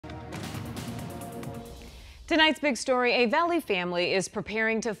Tonight's big story, a Valley family is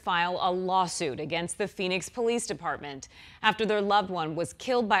preparing to file a lawsuit against the Phoenix Police Department after their loved one was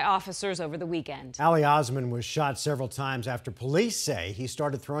killed by officers over the weekend. Osman was shot several times after police say he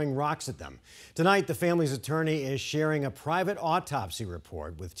started throwing rocks at them. Tonight, the family's attorney is sharing a private autopsy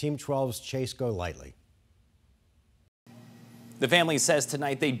report with Team 12's Chase Golightly. The family says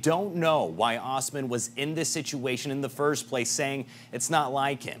tonight they don't know why Osman was in this situation in the first place, saying it's not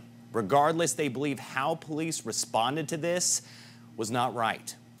like him. Regardless, they believe how police responded to this was not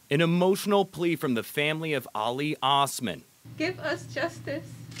right. An emotional plea from the family of Ali Osman. Give us justice,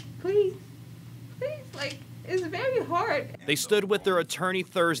 please. Please, it's very hard. They stood with their attorney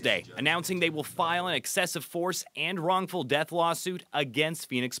Thursday, announcing they will file an excessive force and wrongful death lawsuit against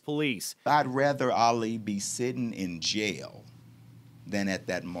Phoenix police. I'd rather Ali be sitting in jail than at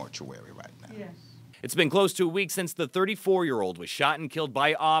that mortuary right now. Yes. It's been close to a week since the 34-year-old was shot and killed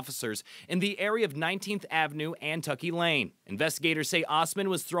by officers in the area of 19th Avenue and Tucky Lane. Investigators say Osman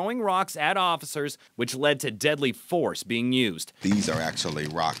was throwing rocks at officers, which led to deadly force being used. These are actually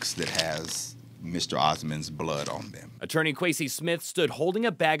rocks that has Mr. Osman's blood on them. Attorney Quasi Smith stood holding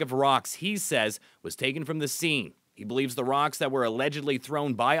a bag of rocks he says was taken from the scene. He believes the rocks that were allegedly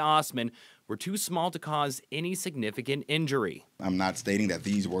thrown by Osman were too small to cause any significant injury. I'm not stating that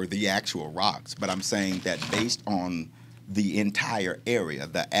these were the actual rocks, but I'm saying that based on the entire area,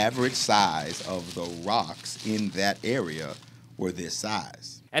 the average size of the rocks in that area were this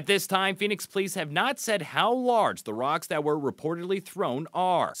size. At this time, Phoenix police have not said how large the rocks that were reportedly thrown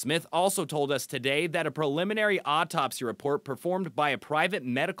are. Smith also told us today that a preliminary autopsy report performed by a private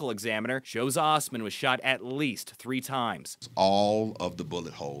medical examiner shows Osman was shot at least 3 times. All of the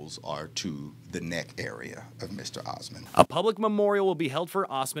bullet holes are to the neck area of Mr. Osman. A public memorial will be held for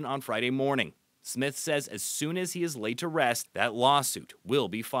Osman on Friday morning. Smith says as soon as he is laid to rest, that lawsuit will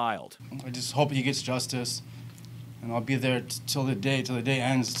be filed. I just hope he gets justice. And I'll be there till the day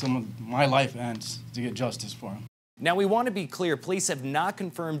ends, till my life ends, to get justice for him. Now, we want to be clear, police have not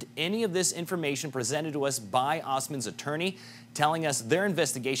confirmed any of this information presented to us by Osman's attorney, telling us their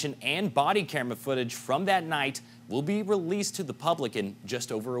investigation and body camera footage from that night will be released to the public in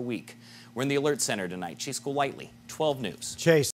just over a week. We're in the Alert Center tonight. Chase Golightly, 12 News. Chase.